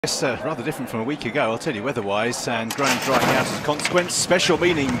Yes, rather different from a week ago, I'll tell you, weather-wise, and ground drying out as a consequence. Special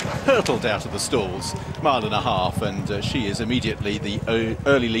meaning hurtled out of the stalls, mile and a half, and she is immediately the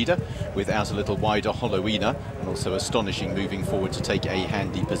early leader without a little wider Halloweener, and also astonishing moving forward to take a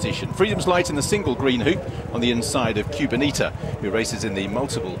handy position. Freedom's Light in the single green hoop on the inside of Cubanita, who races in the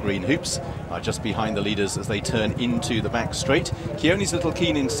multiple green hoops, are just behind the leaders as they turn into the back straight. Keoni's Little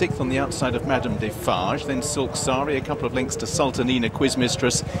Keen in sixth on the outside of Madame Defarge, then Silk Sari, a couple of lengths to Sultanina, Quiz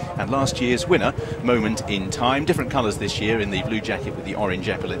Mistress, and last year's winner, Moment in Time. Different colours this year in the blue jacket with the orange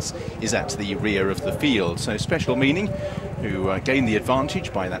epaulets, is at the rear of the field. So Special Meaning, who gained the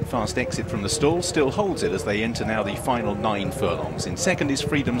advantage by that fast exit from the stall, still holds it as they enter now the final 9 furlongs. In second is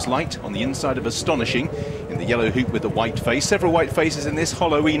Freedom's Light on the inside of Astonishing in the yellow hoop with the white face. Several white faces in this.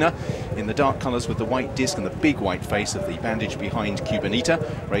 Halloweener in the dark colours with the white disc and the big white face of the bandage behind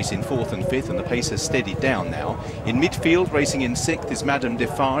Cubanita. Race in 4th and 5th, and the pace has steadied down now. In midfield, racing in 6th, is Madame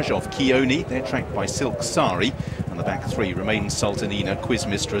Defarge of Keoni. They're tracked by Silk Sari. And the back 3 remains Sultanina, Quiz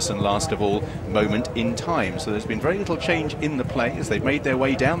Mistress, and last of all, Moment in Time. So there's been very little change in the play as they've made their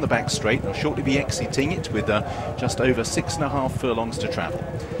way down the back straight. They'll shortly be exiting it with just over 6.5 furlongs to travel.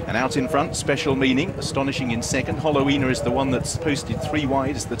 And out in front, Special Meaning, Astonishing in second. Halloweener is the one that's posted 3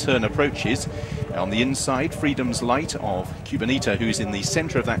 wide as the turn approaches. On the inside, Freedom's Light of Cubanita, who's in the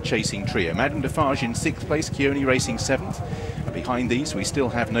centre of that chasing trio. Madame Defarge in 6th place, Keoni racing 7th. And behind these, we still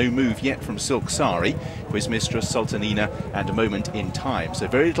have no move yet from Silk Sari, Quiz Mistress, Sultanina, and A Moment in Time. So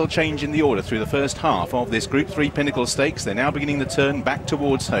very little change in the order through the first half of this Group 3 Pinnacle Stakes. They're now beginning the turn back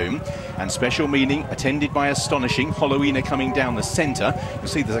towards home. And Special Meaning, attended by Astonishing, Halloweener coming down the centre. You'll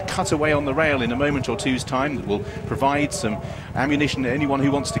see there's a cutaway on the rail in a moment or two's time that will provide some ammunition to anyone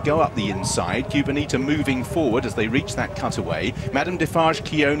who wants to go up the inside. Cubanita moving forward as they reach that cutaway. Madame Defarge,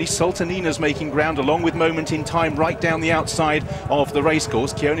 Keoni, Sultanina's making ground along with Moment in Time right down the outside of the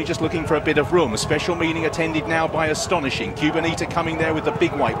racecourse. Keoni just looking for a bit of room. Special Meaning attended now by Astonishing. Cubanita coming there with the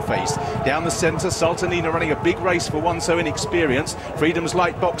big white face. Down the centre, Sultanina running a big race for one so inexperienced. Freedom's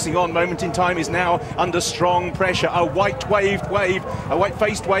Light boxing on. Moment in Time is now under strong pressure. A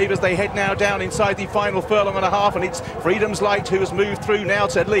white-faced wave as they head now down inside the final furlong and a half, and it's Freedom's Light who has moved through now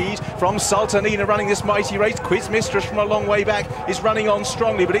to lead from Sultanina running this mighty race. Quiz Mistress from a long way back is running on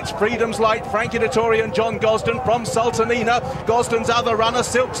strongly, but it's Freedom's Light, Frankie Dettori and John Gosden from Sultanina. Gosden's other runner,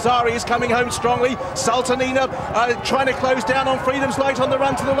 Silk Sari, is coming home strongly. Sultanina trying to close down on Freedom's Light on the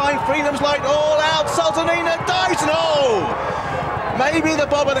run to the line. Freedom's Light all out. Sultanina dives. No! Maybe the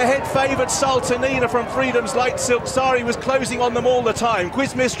bob of the head favoured Sultanina from Freedom's Light. Silk Sari was closing on them all the time.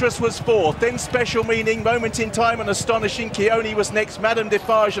 Quiz Mistress was 4th, then Special Meaning, Moment in Time and Astonishing. Keoni was next, Madame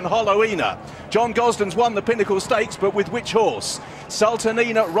Defarge and Halloweener. John Gosden's won the Pinnacle Stakes, but with which horse?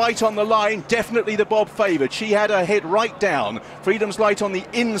 Sultanina right on the line, definitely the bob favoured. She had her head right down. Freedom's Light on the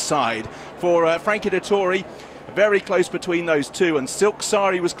inside for Frankie Dettori. Very close between those two, and Silk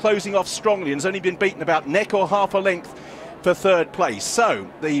Sari was closing off strongly and has only been beaten about neck or half a length for 3rd place. So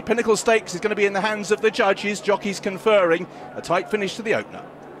the Pinnacle Stakes is going to be in the hands of the judges. Jockeys conferring a tight finish to the opener.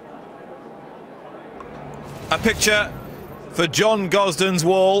 A picture for John Gosden's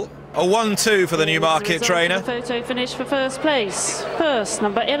wall. A 1-2 for the Newmarket trainer. Photo finish for 1st place. First,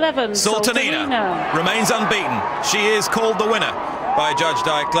 number 11, Sultanina remains unbeaten. She is called the winner by Judge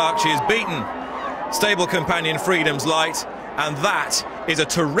Di Clark. She has beaten stable companion Freedom's Light, and that is a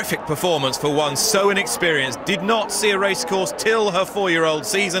terrific performance for one so inexperienced. Did not see a racecourse till her 4-year-old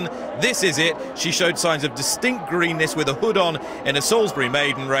season. This is it. She showed signs of distinct greenness with a hood on in a Salisbury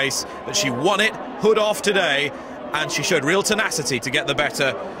maiden race, but she won it, hood off today, and she showed real tenacity to get the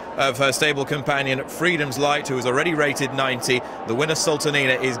better of her stable companion Freedom's Light, who is already rated 90. The winner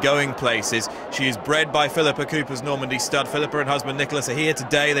Sultanina is going places. She is bred by Philippa Cooper's Normandie stud. Philippa and husband Nicholas are here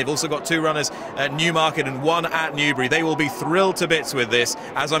today. They've also got 2 runners at Newmarket and 1 at Newbury. They will be thrilled to bits with this,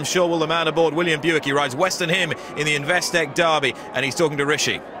 as I'm sure will the man aboard, William Buick. He rides Western Hymn in the Investec Derby, and he's talking to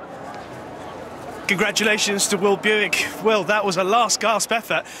Rishi. Congratulations to Will Buick. Will, that was a last gasp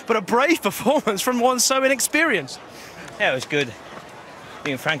effort, but a brave performance from one so inexperienced. Yeah, it was good.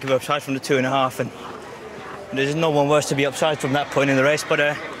 Being Frankie were upside from the 2.5, and there's no one worse to be upside from that point in the race, but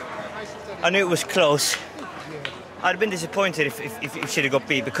I knew it was close. I'd have been disappointed if she'd have got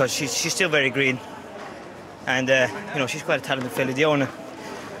beat, because she's still very green, and you know, she's quite a talented filly. The owner,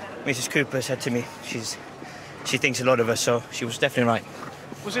 Mrs. Cooper, said to me she thinks a lot of her, so she was definitely right.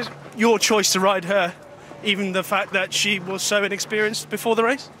 Was it your choice to ride her, even the fact that she was so inexperienced before the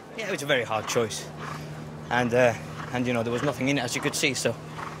race? Yeah, it was a very hard choice, and you know, there was nothing in it, as you could see, so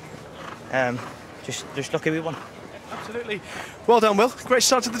just lucky we won. Absolutely. Well done, Will. Great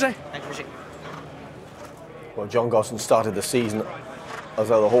start to the day. Thanks, Richie. Well, John Gosden started the season as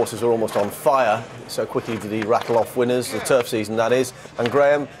though the horses are almost on fire. So quickly did he rattle off winners, the turf season that is. And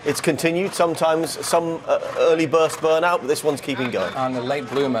Graham, it's continued, sometimes some early burst burnout, but this one's keeping going. And a late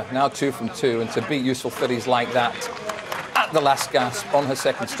bloomer, now 2 from 2, and to beat Useful Fillies like that at the last gasp on her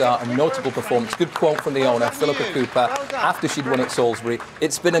second start, a notable performance. Good quote from the owner, Philippa Cooper, after she'd won at Salisbury.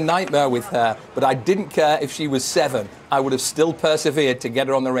 It's been a nightmare with her, but I didn't care if she was 7. I would have still persevered to get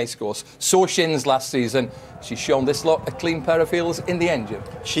her on the racecourse. Sore shins last season. She's shown this lot a clean pair of heels in the engine.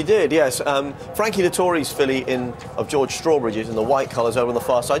 She did, yes. Frankie Dettori's filly of George Strawbridge's in the white colours over on the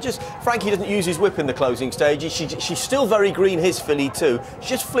far side. Frankie doesn't use his whip in the closing stages. She's still very green, his filly too. She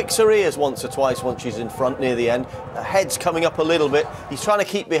just flicks her ears once or twice once she's in front near the end. Her head's coming up a little bit. He's trying to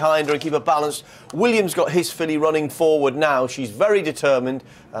keep behind her and keep her balanced. William's got his filly running forward now. She's very determined.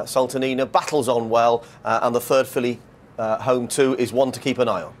 Sultanina battles on well, and the third filly home too is one to keep an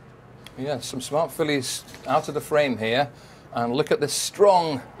eye on. Yeah, some smart fillies out of the frame here. And look at this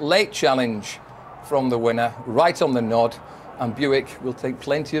strong late challenge from the winner, right on the nod. And Buick will take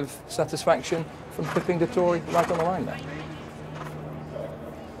plenty of satisfaction from clipping Dettori right on the line there.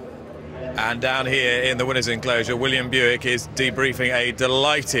 And down here in the winner's enclosure, William Buick is debriefing a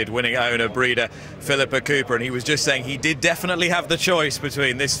delighted winning owner, breeder Philippa Cooper, and he was just saying he did definitely have the choice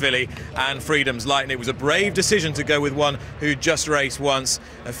between this filly and Freedom's Light, and it was a brave decision to go with one who just raced once.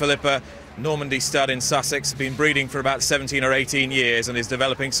 And Philippa, Normandie stud in Sussex, been breeding for about 17 or 18 years and is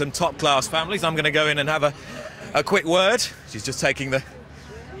developing some top-class families. I'm going to go in and have a quick word. She's just taking the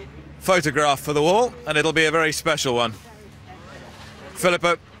photograph for the wall, and it'll be a very special one.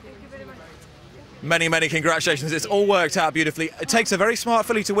 Philippa, many, many congratulations. It's all worked out beautifully. It takes a very smart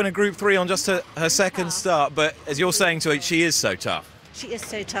filly to win a Group 3 on just her second start, but as you're saying to it, she is so tough. She is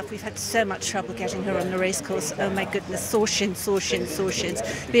so tough. We've had so much trouble getting her on the racecourse. Oh my goodness, sore shins, sore shins, sore shins.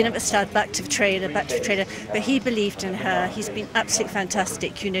 Being able to start back to trainer. But he believed in her. He's been absolutely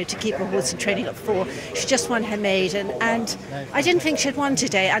fantastic, you know, to keep her horse in training up 4. She just won her maiden, and I didn't think she'd won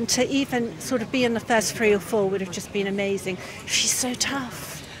today. And to even sort of be in the first 3 or 4 would have just been amazing. She's so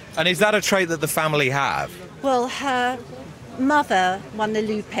tough. And is that a trait that the family have? Well, her mother won the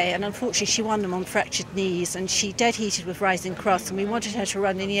Lupe, and unfortunately she won them on fractured knees, and she dead heated with Rising Cross, and we wanted her to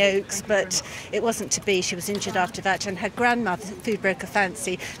run in the Oaks, but it wasn't to be. She was injured after that, and her grandmother, Food Broker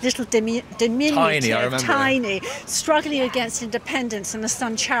Fancy, little diminutive, tiny, I remember. Tiny, struggling against Independence and the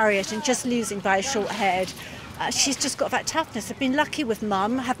Sun Chariot and just losing by a short head. She's just got that toughness. I've been lucky with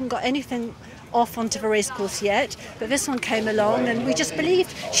Mum, haven't got anything off onto the racecourse yet, but this one came along and we just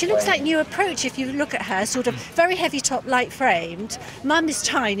believed. She looks like New Approach if you look at her, sort of very heavy top, light framed. Mum is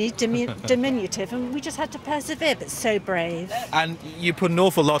tiny, diminutive, and we just had to persevere, but so brave. And you put an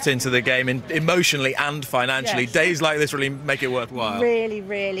awful lot into the game, emotionally and financially. Yes. Days like this really make it worthwhile. Really,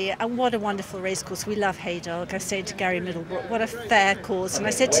 really, and what a wonderful racecourse. We love Haydog. I was saying to Gary Middlebrook, what a fair course, and I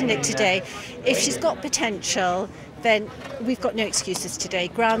said to Nick today, if she's got potential, then we've got no excuses today.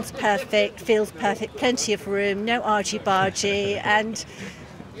 Ground's perfect, field's perfect, plenty of room, no argy-bargy, and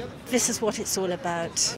this is what it's all about.